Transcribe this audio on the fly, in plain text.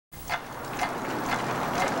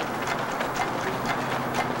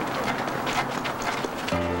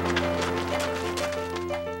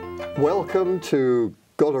Welcome to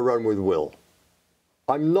Gotta Run with Will.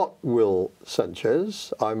 I'm not Will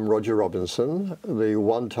Sanchez, I'm Roger Robinson, the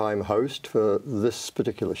one-time host for this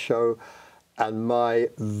particular show, and my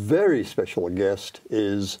very special guest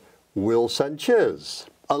is Will Sanchez.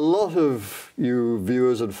 A lot of you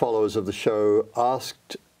viewers and followers of the show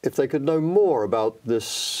asked if they could know more about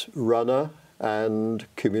this runner and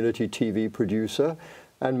community TV producer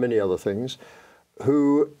and many other things,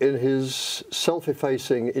 who in his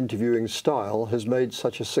self-effacing interviewing style has made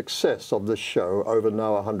such a success of this show over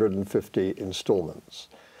now 150 installments.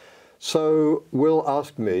 So Will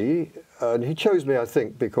asked me, and he chose me I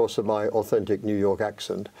think because of my authentic New York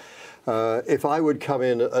accent, if I would come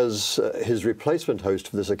in as his replacement host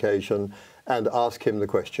for this occasion and ask him the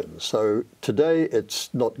questions. So today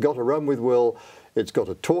it's not Gotta Run with Will, it's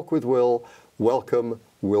Gotta Talk with Will. Welcome,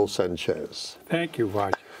 Will Sanchez. Thank you,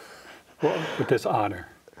 Roger. Well, with this honor.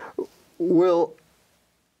 Will,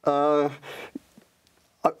 I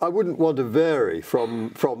wouldn't want to vary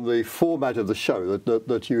from the format of the show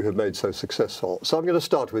that you have made so successful. So I'm going to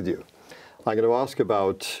start with you. I'm going to ask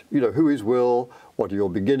about, who is Will, what are your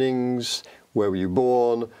beginnings, where were you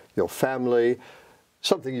born, your family,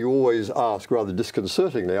 something you always ask rather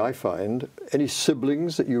disconcertingly, I find, any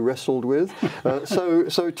siblings that you wrestled with.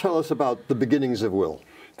 So tell us about the beginnings of Will.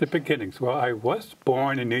 The beginnings. Well, I was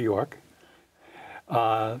born in New York.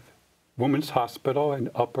 Women's Hospital in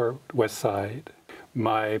Upper West Side.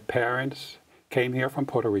 My parents came here from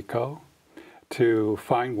Puerto Rico to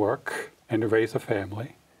find work and to raise a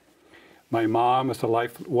family. My mom was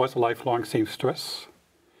a lifelong seamstress,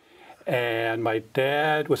 and my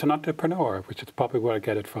dad was an entrepreneur, which is probably where I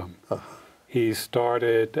get it from. He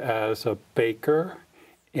started as a baker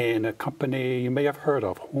in a company you may have heard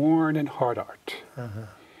of, Horn and Hardart,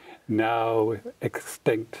 now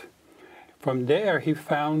extinct. From there, he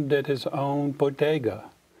founded his own bodega.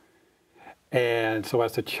 And so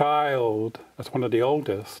as a child, as one of the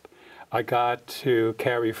oldest, I got to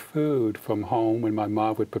carry food from home when my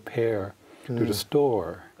mom would prepare to the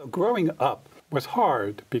store. Growing up was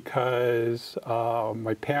hard because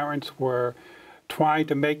my parents were trying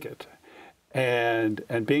to make it. And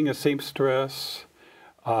being a seamstress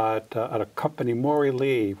at a company, Maury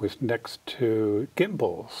Lee was next to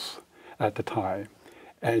Gimbel's at the time.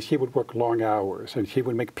 And she would work long hours, and she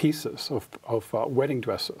would make pieces of wedding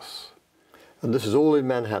dresses. And this is all in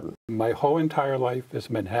Manhattan? My whole entire life is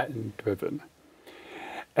Manhattan-driven.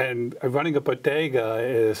 And running a bodega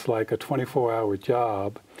is like a 24-hour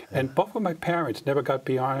job. And both of my parents never got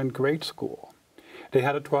beyond grade school. They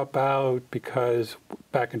had to drop out because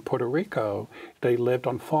back in Puerto Rico, they lived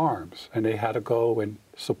on farms, and they had to go and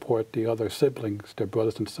support the other siblings, their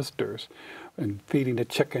brothers and sisters, and feeding the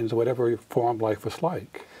chickens, whatever farm life was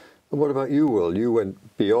like. And what about you, Will? You went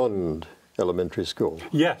beyond elementary school.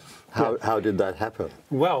 Yes. How did that happen?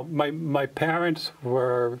 Well, my parents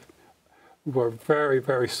were very,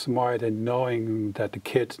 very smart in knowing that the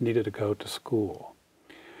kids needed to go to school.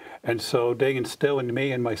 And so they instilled in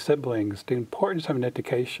me and my siblings the importance of an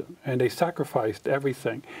education, and they sacrificed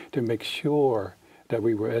everything to make sure that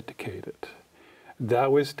we were educated.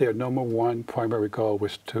 That was their number one primary goal,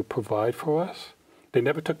 was to provide for us. They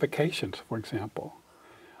never took vacations, for example.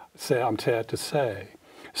 I'm sad to say.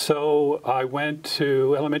 So I went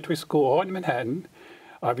to elementary school all in Manhattan.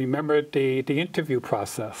 I remember the interview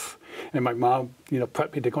process. And my mom,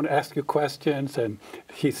 prepped me, they're going to ask you questions. And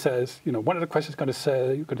he says, one of the questions is going to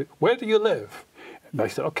say, where do you live? And I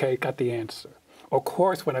said, okay, got the answer. Of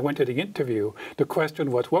course, when I went to the interview, the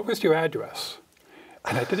question was, what was your address?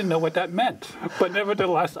 And I didn't know what that meant. But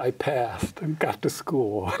nevertheless, I passed and got to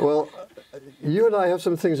school. Well, you and I have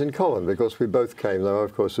some things in common because we both came, though I,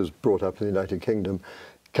 of course, was brought up in the United Kingdom,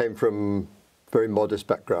 came from very modest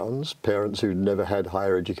backgrounds, parents who'd never had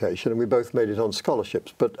higher education, and we both made it on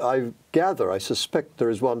scholarships. But I suspect there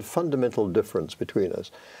is one fundamental difference between us,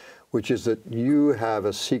 which is that you have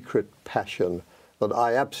a secret passion that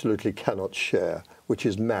I absolutely cannot share, which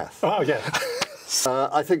is math. Oh, yes.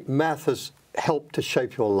 I think math has helped to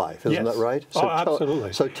shape your life, isn't that right? So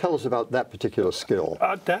absolutely. So tell us about that particular skill.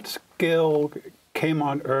 That skill came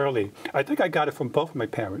on early. I think I got it from both of my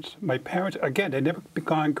parents. My parents, again, they never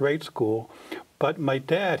begun grade school, but my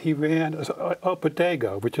dad, he ran a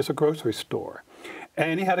bodega, which is a grocery store,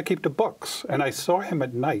 and he had to keep the books. And I saw him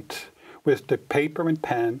at night with the paper and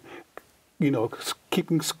pen,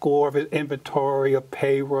 keeping score of his inventory, of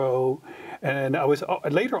payroll. And I was,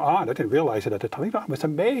 later on, I didn't realize it at the time, later on, I was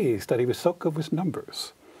amazed that he was so good with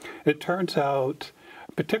numbers. It turns out,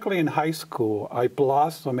 particularly in high school, I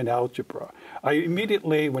blossomed in algebra. I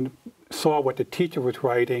immediately, saw what the teacher was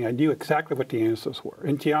writing, I knew exactly what the answers were.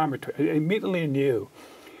 In geometry, I immediately knew.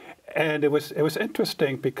 And it was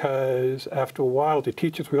interesting because after a while, the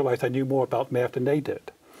teachers realized I knew more about math than they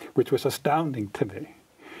did, which was astounding to me.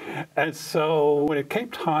 And so when it came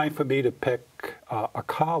time for me to pick a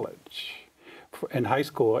college in high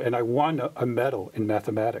school, and I won a medal in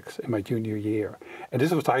mathematics in my junior year. And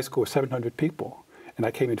this was high school with 700 people, and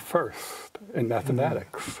I came in first in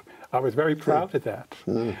mathematics. I was very proud of that.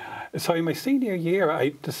 So in my senior year,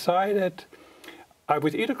 I decided I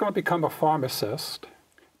was either going to become a pharmacist,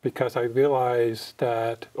 because I realized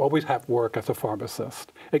that I always have work as a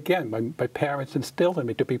pharmacist. Again, my parents instilled in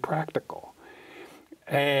me to be practical.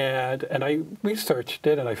 And I researched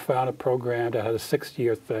it, and I found a program that had a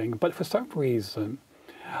 6-year thing. But for some reason,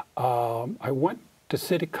 I went to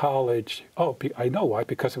City College. Oh, I know why,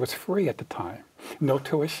 because it was free at the time, no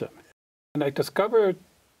tuition. And I discovered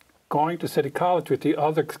going to City College with the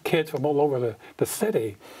other kids from all over the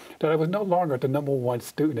city that I was no longer the #1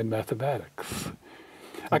 student in mathematics.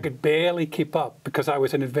 I could barely keep up because I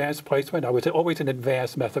was in advanced placement. I was always in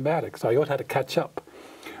advanced mathematics. I always had to catch up.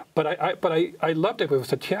 But I loved it. It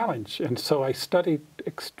was a challenge. And so I studied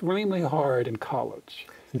extremely hard in college.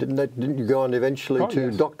 Didn't you go on eventually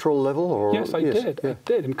to doctoral level? Or? Yes, I did. Yeah. I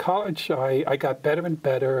did. In college, I got better and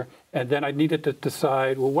better. And then I needed to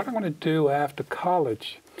decide, well, what I want to do after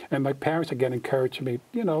college. And my parents, again, encouraged me,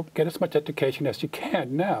 get as much education as you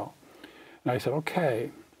can now. And I said,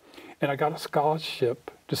 okay. And I got a scholarship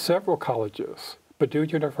to several colleges. Purdue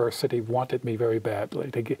University wanted me very badly.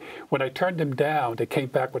 When I turned them down, they came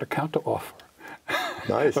back with a counteroffer.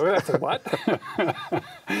 Nice. So I said, what?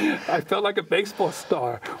 I felt like a baseball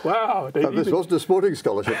star. Wow. This wasn't a sporting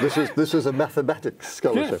scholarship. This is a mathematics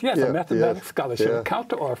scholarship. Yes, a mathematics scholarship, a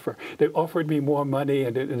counteroffer. They offered me more money,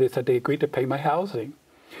 and they said they agreed to pay my housing.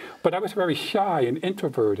 But I was very shy and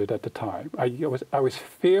introverted at the time. I was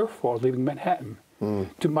fearful of leaving Manhattan.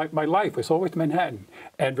 To my life was always Manhattan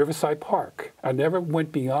and Riverside Park. I never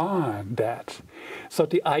went beyond that. So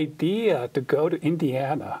the idea to go to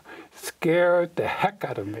Indiana scared the heck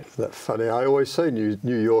out of me. That's funny. I always say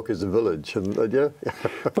New York is a village. And yeah.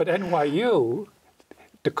 But NYU,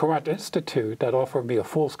 the Courant Institute that offered me a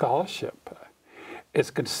full scholarship,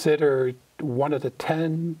 is considered one of the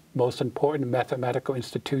 10 most important mathematical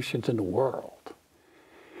institutions in the world.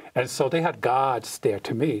 And so they had gods there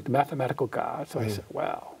to me, the mathematical gods. So I said,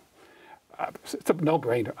 well, it's a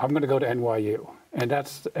no-brainer. I'm going to go to NYU. And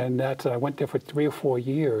I went there for 3 or 4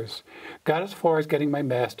 years. Got as far as getting my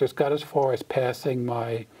master's, got as far as passing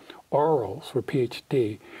my orals for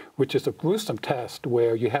PhD, which is a gruesome test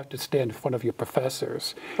where you have to stand in front of your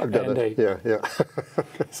professors. I've done it. Yeah.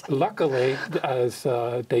 Luckily, as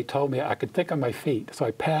they told me, I could think on my feet, so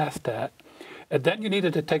I passed that. And then you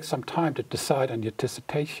needed to take some time to decide on your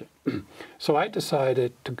dissertation. So I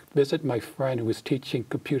decided to visit my friend who was teaching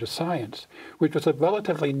computer science, which was a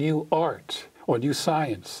relatively new art or new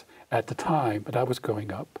science at the time, but I was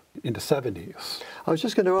growing up in the 70s. I was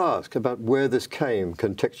just going to ask about where this came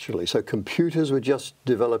contextually. So computers were just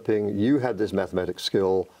developing. You had this mathematics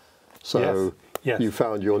skill, so yes. You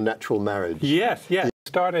found your natural marriage. Yes.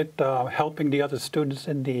 Started helping the other students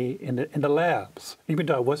in the labs. Even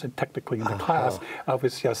though I wasn't technically in the class, I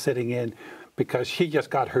was just sitting in because she just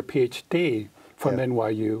got her PhD from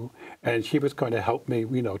NYU, and she was going to help me,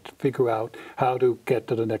 to figure out how to get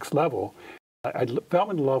to the next level. I fell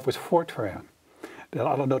in love with Fortran. I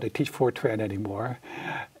don't know if they teach Fortran anymore.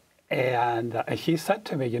 And she said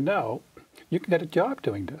to me, you can get a job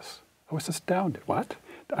doing this. I was astounded. What?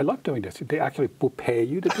 I love doing this. They actually will pay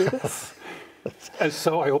you to do this? And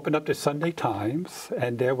so I opened up the Sunday Times,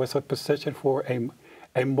 and there was a position for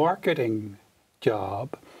a marketing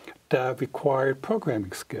job that required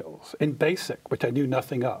programming skills in BASIC, which I knew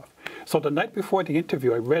nothing of. So the night before the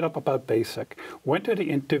interview, I read up about BASIC, went to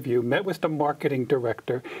the interview, met with the marketing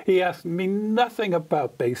director. He asked me nothing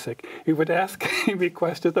about BASIC. He would ask me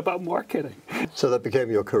questions about marketing. So that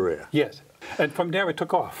became your career? Yes. And from there, it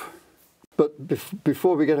took off. But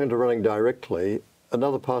before we get into running directly,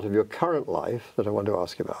 another part of your current life that I want to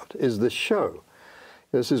ask about is this show.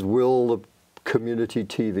 This is Will, the community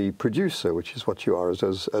TV producer, which is what you are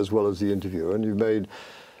as well as the interviewer, and you've made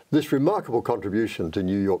this remarkable contribution to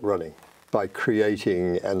New York running by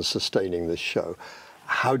creating and sustaining this show.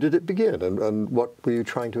 How did it begin, and what were you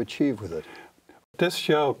trying to achieve with it? This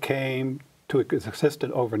show came to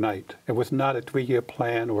existence overnight. It was not a 3-year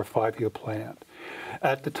plan or a 5-year plan.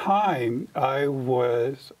 At the time, I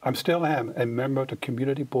still am a member of the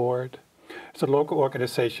community board. It's a local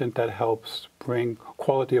organization that helps bring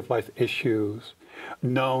quality of life issues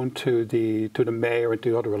known to the mayor and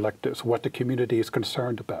to other electors, what the community is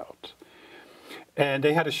concerned about. And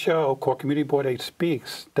they had a show called Community Board 8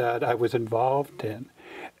 Speaks that I was involved in.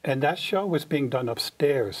 And that show was being done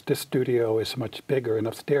upstairs. This studio is much bigger, and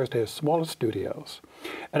upstairs there's smaller studios.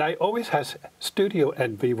 And I always had studio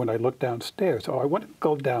envy when I looked downstairs. Oh, I want to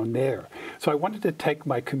go down there. So I wanted to take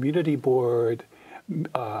my community board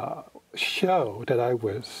show that I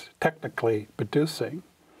was technically producing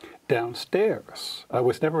downstairs. I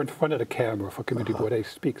was never in front of the camera for Community Board A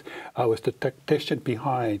Speaks. I was the technician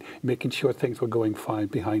behind, making sure things were going fine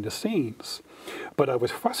behind the scenes. But I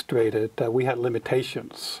was frustrated that we had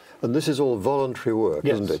limitations. And this is all voluntary work,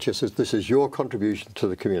 Yes. isn't it? This is your contribution to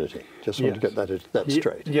the community. Just want to get that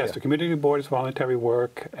straight. Yes, Yeah. the Community Board is voluntary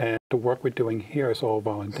work, and the work we're doing here is all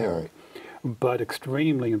voluntary, but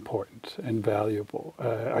extremely important and valuable.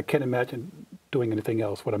 I can't imagine doing anything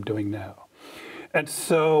else what I'm doing now. And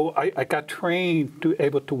so I got trained to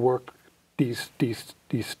able to work these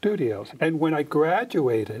studios. And when I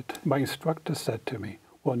graduated, my instructor said to me,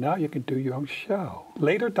 well, now you can do your own show.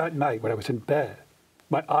 Later that night, when I was in bed,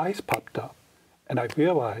 my eyes popped up, and I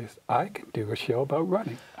realized I can do a show about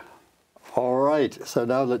running. All right, so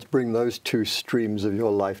now let's bring those two streams of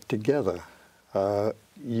your life together.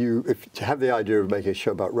 If to have the idea of making a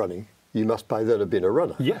show about running, you must by then have been a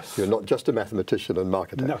runner. Yes. You're not just a mathematician and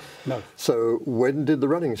marketer. No, no. So when did the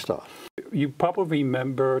running start? You probably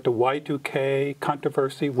remember the Y2K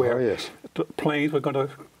controversy where the planes were going to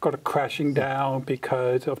go crashing down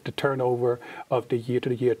because of the turnover of the year to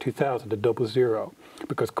the year 2000, the 00,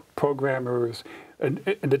 because programmers, in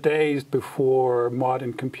the days before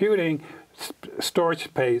modern computing, storage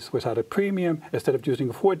space was at a premium. Instead of using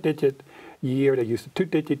a 4-digit year, they used a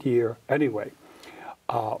 2-digit year. Anyway,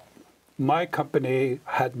 my company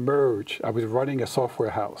had merged. I was running a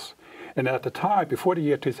software house. And at the time, before the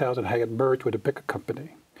year 2000, I had merged with a bigger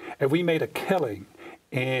company. And we made a killing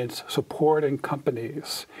in supporting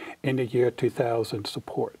companies in the year 2000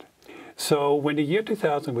 support. So when the year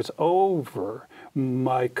 2000 was over,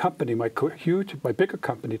 my company, my bigger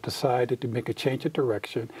company, decided to make a change of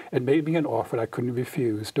direction and made me an offer that I couldn't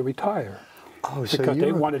refuse to retire. Oh, because so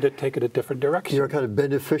they wanted to take it a different direction. You're a kind of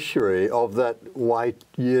beneficiary of that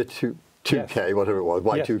year 2K, whatever it was,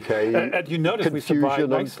 Y2K. Yes. And you notice we survived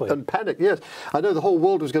nicely. And panic, yes. I know the whole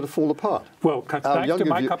world was going to fall apart. Well, thanks to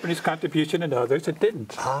my company's contribution and others, it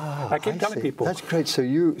didn't. I keep telling people. That's great. So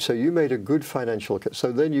you made a good financial,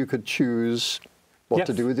 so then you could choose what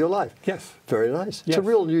to do with your life. Yes. Very nice. Yes. It's a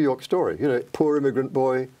real New York story. You know, poor immigrant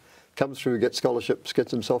boy comes through, gets scholarships,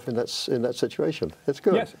 gets himself in that situation. It's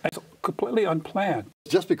good. Yes, it's completely unplanned.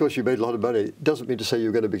 Just because you made a lot of money doesn't mean to say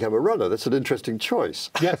you're going to become a runner. That's an interesting choice.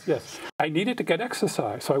 Yes, yes. I needed to get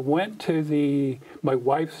exercise, so I went to my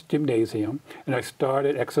wife's gymnasium and I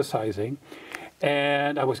started exercising.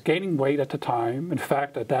 And I was gaining weight at the time. In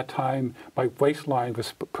fact, at that time, my waistline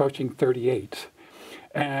was approaching 38.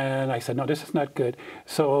 And I said, no, this is not good.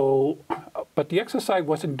 So, but the exercise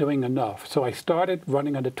wasn't doing enough. So I started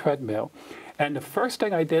running on the treadmill. And the first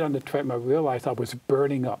thing I did on the treadmill, I realized I was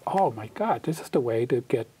burning up. Oh my God, this is the way to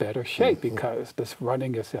get better shape because this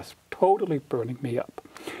running is just totally burning me up.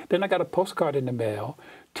 Then I got a postcard in the mail.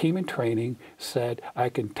 Team in Training said, I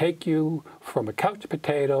can take you from a couch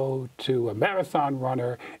potato to a marathon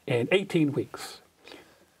runner in 18 weeks.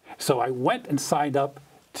 So I went and signed up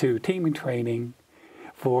to Team in Training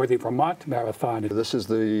for the Vermont Marathon. This is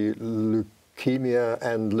the Leukemia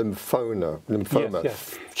and Lymphoma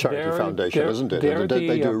Charity Foundation, isn't it?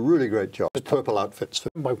 They do a really great job. Purple outfits.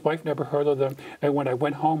 My wife never heard of them, and when I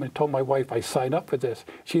went home and told my wife I signed up for this,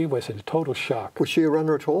 she was in total shock. Was she a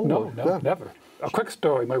runner at all? No, never. A quick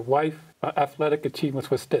story, my wife's athletic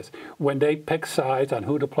achievements was this. When they picked sides on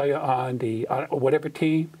who to play on whatever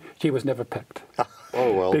team, she was never picked.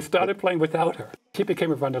 Oh, well. They started playing without her. She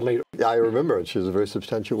became a runner later. Yeah, I remember it. She was a very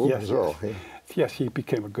substantial woman as well. Yes. Yes, she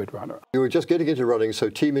became a good runner. You were just getting into running, so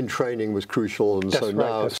Team in Training was crucial, and That's so right.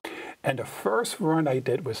 now... And the first run I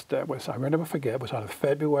did was I'll never forget, was on a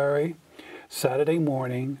February, Saturday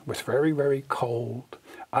morning. It was very, very cold.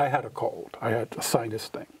 I had a cold. I had a sinus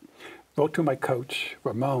thing. Wrote to my coach,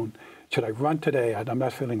 Ramon, should I run today? I'm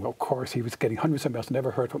not feeling well. Of course, he was getting hundreds of miles,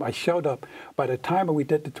 never heard from him. I showed up. By the time we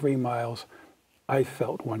did the 3 miles, I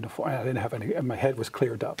felt wonderful. I didn't have any, and my head was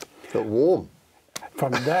cleared up. Felt warm.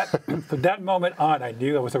 From that moment on, I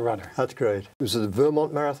knew I was a runner. That's great. Was it the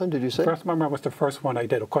Vermont Marathon, did you say? First Marathon was the first one I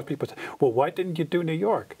did. Of course, people say, well, why didn't you do New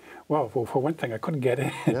York? Well, for one thing, I couldn't get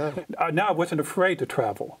in. Yeah. Now, I wasn't afraid to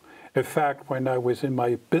travel. In fact, when I was in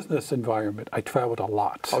my business environment, I traveled a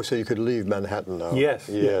lot. Oh, so you could leave Manhattan now? Yes.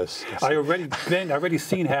 Yes. I already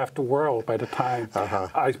seen half the world by the time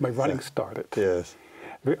my running started. Yes.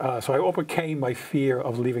 So I overcame my fear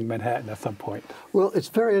of leaving Manhattan at some point. Well, it's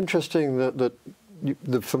very interesting that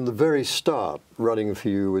from the very start, running for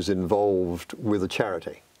you was involved with a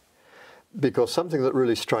charity. Because something that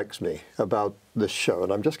really strikes me about this show,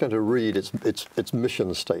 and I'm just going to read its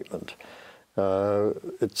mission statement.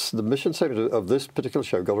 It's the mission statement of this particular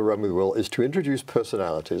show, Got to Run with Will, is to introduce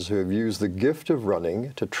personalities who have used the gift of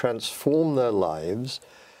running to transform their lives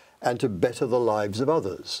and to better the lives of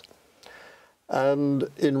others. And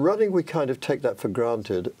in running, we kind of take that for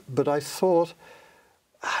granted. But I thought,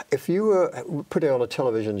 if you were putting on a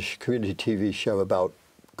television community TV show about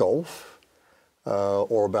golf,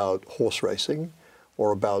 or about horse racing,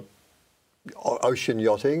 or about ocean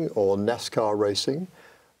yachting, or NASCAR racing,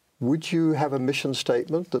 would you have a mission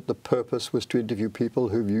statement that the purpose was to interview people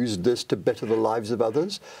who've used this to better the lives of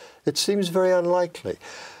others? It seems very unlikely.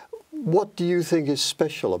 What do you think is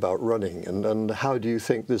special about running, and how do you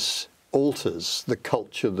think this alters the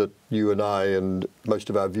culture that you and I and most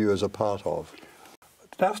of our viewers are part of?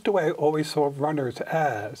 That's the way I always saw runners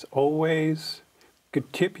as, always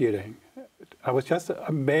contributing. I was just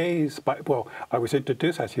amazed by, well, I was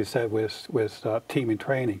introduced, as you said, with team and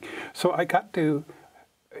training. So I got to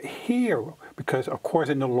hear, because of course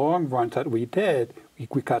in the long runs that we did,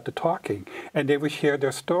 we got to talking, and they would share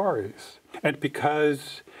their stories. And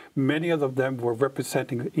because many of them were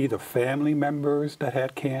representing either family members that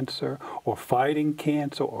had cancer, or fighting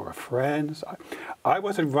cancer, or friends, I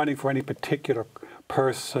wasn't running for any particular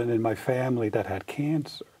person in my family that had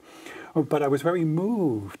cancer. But I was very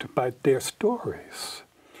moved by their stories.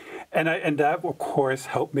 And that, of course,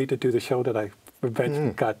 helped me to do the show that I eventually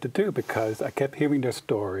got to do, because I kept hearing their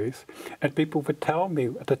stories. And people would tell me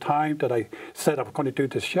at the time that I said I was going to do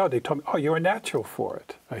this show, they told me, oh, you're a natural for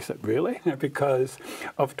it. I said, really? Because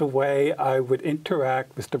of the way I would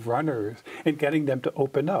interact with the runners and getting them to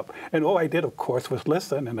open up. And all I did, of course, was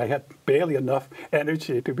listen, and I had barely enough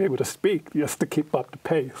energy to be able to speak just to keep up the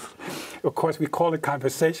pace. Of course, we call it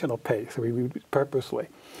conversational pace, we purposely.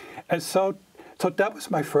 And so that was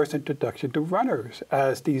my first introduction to runners,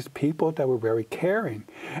 as these people that were very caring.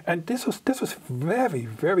 And this was very,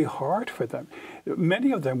 very hard for them.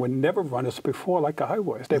 Many of them were never runners before like I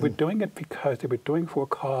was. They were doing it because they were doing for a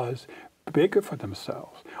cause bigger for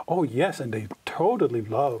themselves. Oh yes, and they totally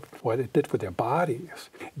loved what it did for their bodies.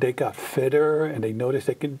 They got fitter, and they noticed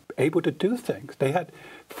they could able to do things. They had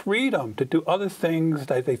freedom to do other things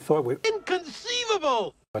that they thought were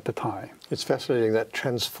inconceivable at the time. It's fascinating, that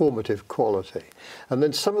transformative quality. And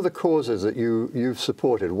then some of the causes that you've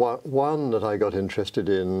supported. One that I got interested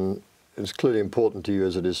in, is clearly important to you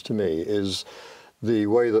as it is to me, is the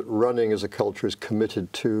way that running as a culture is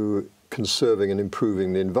committed to conserving and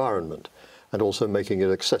improving the environment, and also making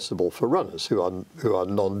it accessible for runners who are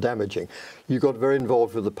non-damaging. You got very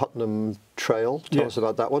involved with the Putnam Trail. Tell us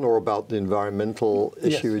about that one, or about the environmental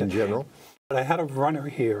issue in general. I had a runner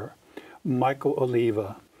here, Michael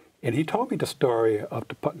Oliva, and he told me the story of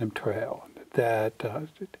the Putnam Trail, that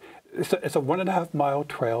it's a 1.5 mile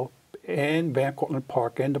trail in Van Cortlandt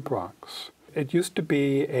Park in the Bronx. It used to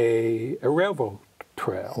be a railroad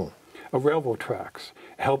trail, a railroad tracks,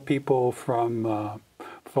 help people from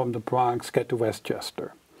the Bronx get to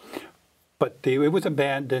Westchester. But it was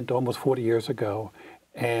abandoned almost 40 years ago,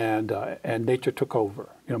 and nature took over.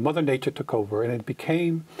 You know, Mother Nature took over, and it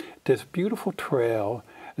became this beautiful trail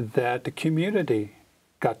that the community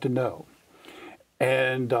got to know.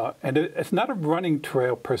 And it's not a running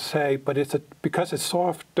trail per se, but because it's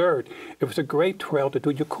soft dirt, it was a great trail to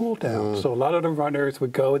do your cool down. So a lot of the runners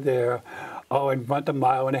would go there, and run a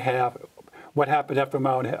mile and a half. What happened after a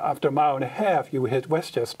mile and a half? After a mile and a half, you would hit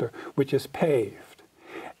Westchester, which is paved,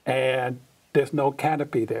 and there's no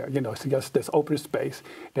canopy there. You know, so just this open space.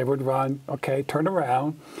 They would run, turn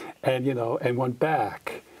around, and and went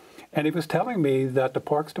back. And he was telling me that the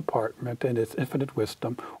Parks Department, in its infinite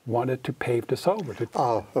wisdom, wanted to pave this over.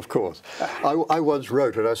 Oh, of course. I once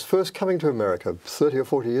wrote, when I was first coming to America, 30 or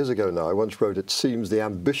 40 years ago now, I once wrote, it seems the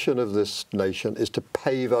ambition of this nation is to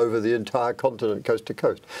pave over the entire continent coast to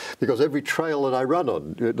coast. Because every trail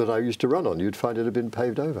that I used to run on, you'd find it had been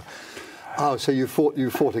paved over. Oh, so you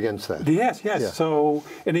fought against that? Yes. Yeah. So,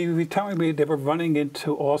 and he was telling me they were running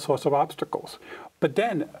into all sorts of obstacles. But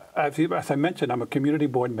then, as I mentioned, I'm a community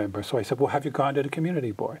board member. So I said, well, have you gone to the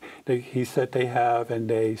community board? He said they have, and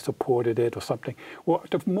they supported it or something. Well,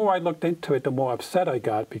 the more I looked into it, the more upset I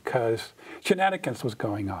got, because shenanigans was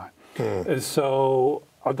going on. And so,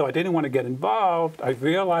 although I didn't want to get involved, I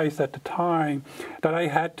realized at the time that I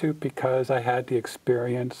had to, because I had the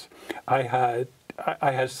experience. I had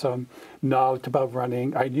some knowledge about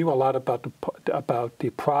running. I knew a lot about the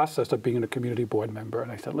process of being a community board member.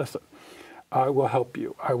 And I said, listen, I will help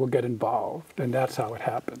you. I will get involved. And that's how it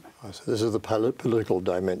happened. So this is the political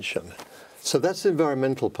dimension. So that's the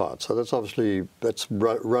environmental part. So that's obviously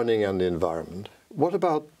running and the environment. What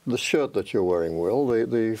about the shirt that you're wearing, Will?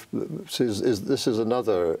 This is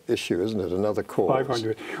another issue, isn't it? Another cause.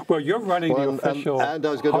 500. Well, you're running the official and I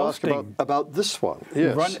was going to ask about this one.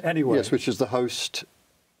 Yes. Run Anyway. Yes, which is the host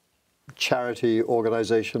charity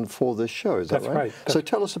organization for this show. Is that right? Right. So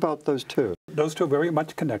tell us about those two. Those two are very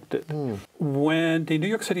much connected. When the New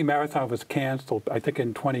York City Marathon was canceled, I think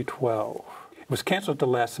in 2012, it was canceled at the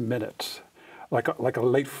last minute, like a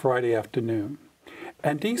late Friday afternoon.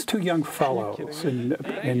 And these two young fellows in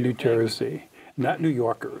New Jersey, not New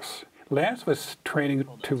Yorkers, Lance was training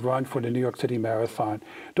to run for the New York City Marathon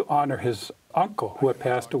to honor his uncle who had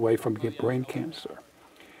passed away from brain cancer.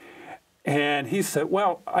 And he said,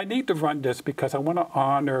 well, I need to run this because I want to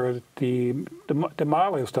honor the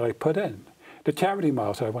miles that I put in, the charity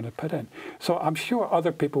miles that I want to put in. So I'm sure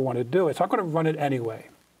other people want to do it, so I'm going to run it anyway.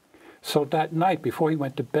 So that night, before he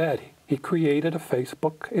went to bed, he created a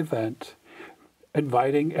Facebook event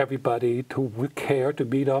inviting everybody who care to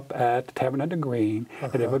meet up at the Tavern on the Green,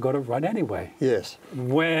 and they were going to run anyway. Yes.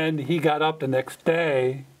 When he got up the next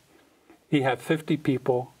day, he had 50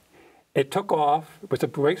 people. It took off. It was a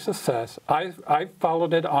great success. I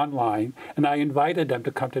followed it online, and I invited them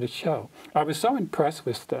to come to the show. I was so impressed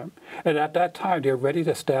with them. And at that time, they were ready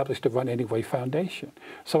to establish the Run Anyway Foundation.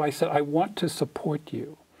 So I said, I want to support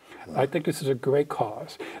you. I think this is a great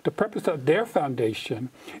cause. The purpose of their foundation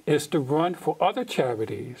is to run for other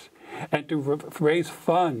charities and to raise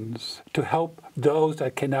funds to help those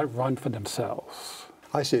that cannot run for themselves.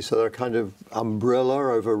 I see. So they're kind of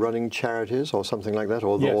umbrella over running charities or something like that,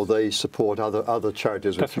 or, yes. or they support other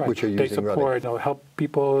charities which are using running. They support, help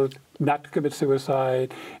people not to commit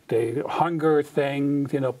suicide. They hunger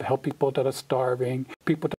things, help people that are starving,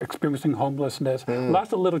 people that are experiencing homelessness.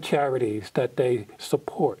 Lots of little charities that they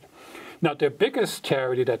support. Now, their biggest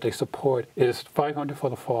charity that they support is 500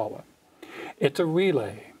 for the Fallen. It's a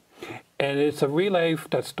relay, and it's a relay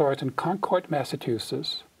that starts in Concord,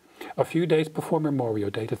 Massachusetts, a few days before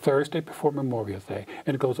Memorial Day, the Thursday before Memorial Day,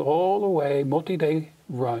 and it goes all the way, multi-day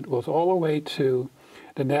run, goes all the way to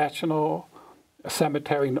the National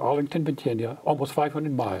Cemetery in Arlington, Virginia, almost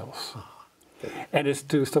 500 miles. And it's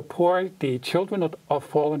to support the Children of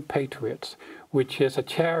Fallen Patriots, which is a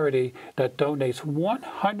charity that donates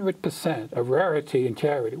 100%, a rarity in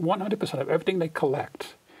charity, 100% of everything they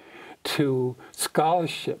collect to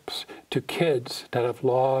scholarships to kids that have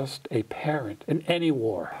lost a parent in any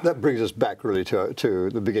war. That brings us back really to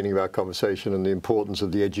the beginning of our conversation and the importance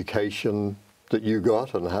of the education that you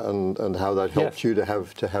got and how that helped yes. you to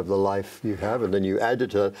have the life you have, and then you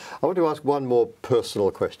added to that. I want to ask one more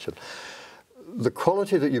personal question. The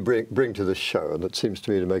quality that you bring to this show, and that seems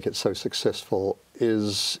to me to make it so successful,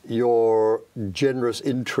 is your generous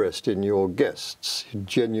interest in your guests. You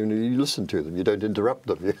genuinely listen to them. You don't interrupt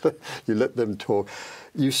them. You let them talk.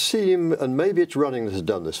 You seem, and maybe it's running that has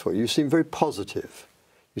done this for you, you seem very positive.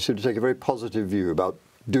 You seem to take a very positive view about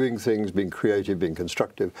doing things, being creative, being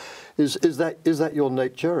constructive. Is that your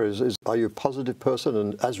nature? Are you a positive person?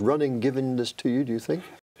 And has running given this to you, do you think?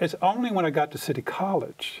 It's only when I got to City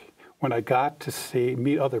College when I got to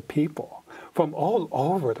meet other people from all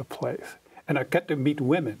over the place. And I got to meet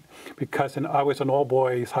women because I was an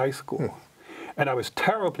all-boys high school. And I was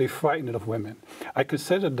terribly frightened of women. I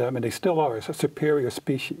considered them, and they still are, as a superior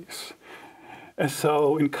species. And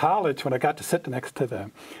so in college, when I got to sit next to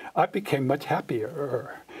them, I became much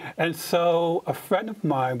happier. And so a friend of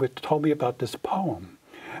mine told me about this poem.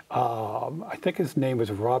 I think his name was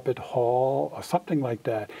Robert Hall or something like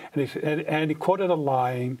that. And he quoted a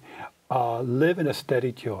line, live in a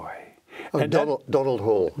steady joy. Oh, and Donald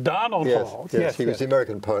Hall. Donald Hall. Yes, he was the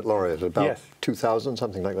American Poet Laureate about 2000,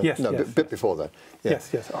 something like that. Yes, no, a bit before that. Yeah.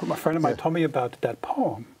 Yes. A friend of mine told me about that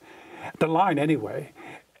poem, the line anyway,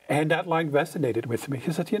 and that line resonated with me.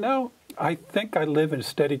 He said, I think I live in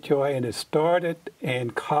steady joy, and it started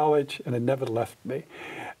in college, and it never left me.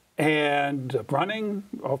 And running,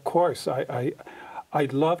 of course, I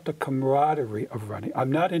love the camaraderie of running.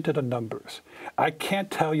 I'm not into the numbers. I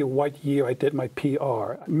can't tell you what year I did my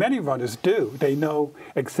PR. Many runners do. They know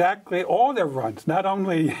exactly all their runs, not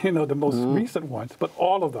only the most recent ones, but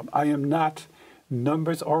all of them. I am not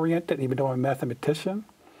numbers oriented, even though I'm a mathematician.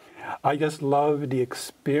 I just love the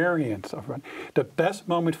experience of running. The best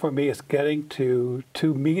moment for me is getting to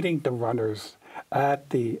meeting the runners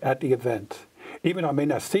at the event. Even though I may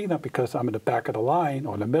not see them because I'm in the back of the line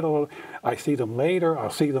or in the middle, I see them later, I'll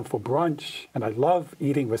see them for brunch, and I love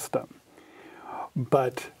eating with them.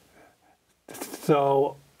 But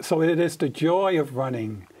so it is the joy of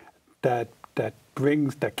running that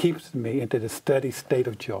that keeps me into the steady state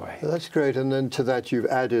of joy. That's great. And then to that, you've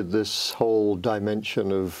added this whole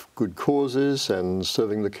dimension of good causes and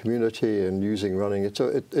serving the community and using running.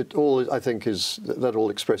 It all, I think, that all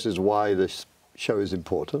expresses why this show is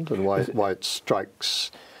important and why it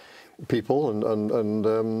strikes people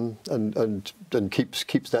and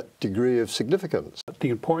keeps that degree of significance. The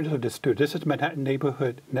importance of this too. This is Manhattan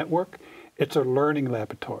Neighborhood Network. It's a learning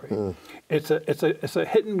laboratory. It's a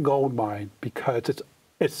hidden gold mine because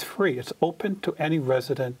it's free. It's open to any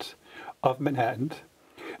resident of Manhattan.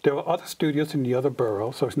 There are other studios in the other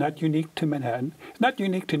boroughs, so it's not unique to Manhattan. It's not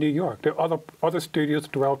unique to New York. There are other studios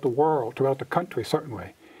throughout the world, throughout the country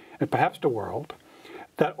certainly, and perhaps the world,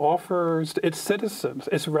 that offers its citizens,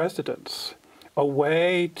 its residents, a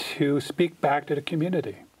way to speak back to the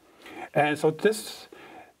community. And so this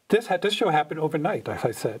show happened overnight, as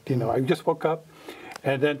I said. You know, I just woke up,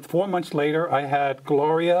 and then 4 months later, I had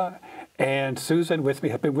Gloria and Susan with me,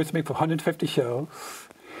 have been with me for 150 shows.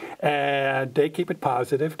 And they keep it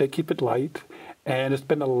positive, they keep it light, and it's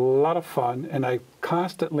been a lot of fun, and I'm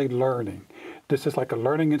constantly learning. This is like a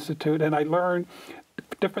learning institute, and I learn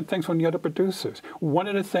different things from the other producers. One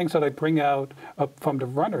of the things that I bring out from the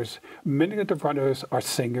runners, many of the runners are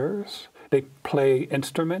singers, they play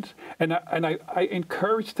instruments, and I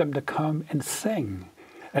encourage them to come and sing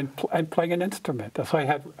and play an instrument. So I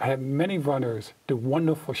have many runners do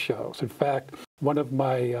wonderful shows. In fact, one of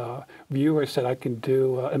my viewers said I can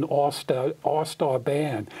do an all-star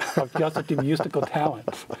band of just the musical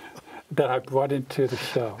talents that I brought into the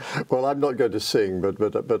show. Well, I'm not going to sing,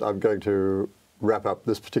 but I'm going to wrap up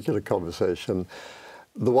this particular conversation.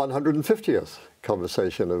 The 150th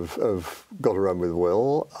conversation of Got to Run with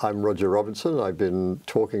Will. I'm Roger Robinson. I've been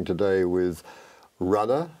talking today with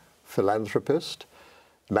runner, philanthropist,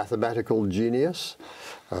 mathematical genius,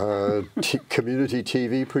 community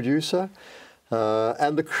TV producer,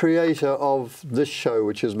 and the creator of this show,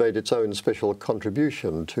 which has made its own special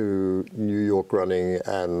contribution to New York running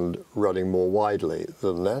and running more widely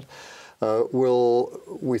than that. Will,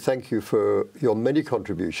 we thank you for your many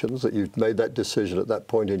contributions, that you've made that decision at that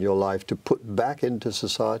point in your life to put back into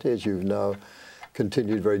society, as you've now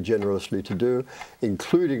continued very generously to do,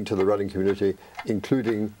 including to the running community,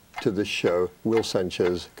 including to this show. Will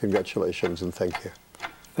Sanchez, congratulations and thank you.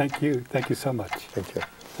 Thank you. Thank you so much. Thank you.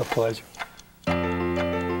 It's a pleasure.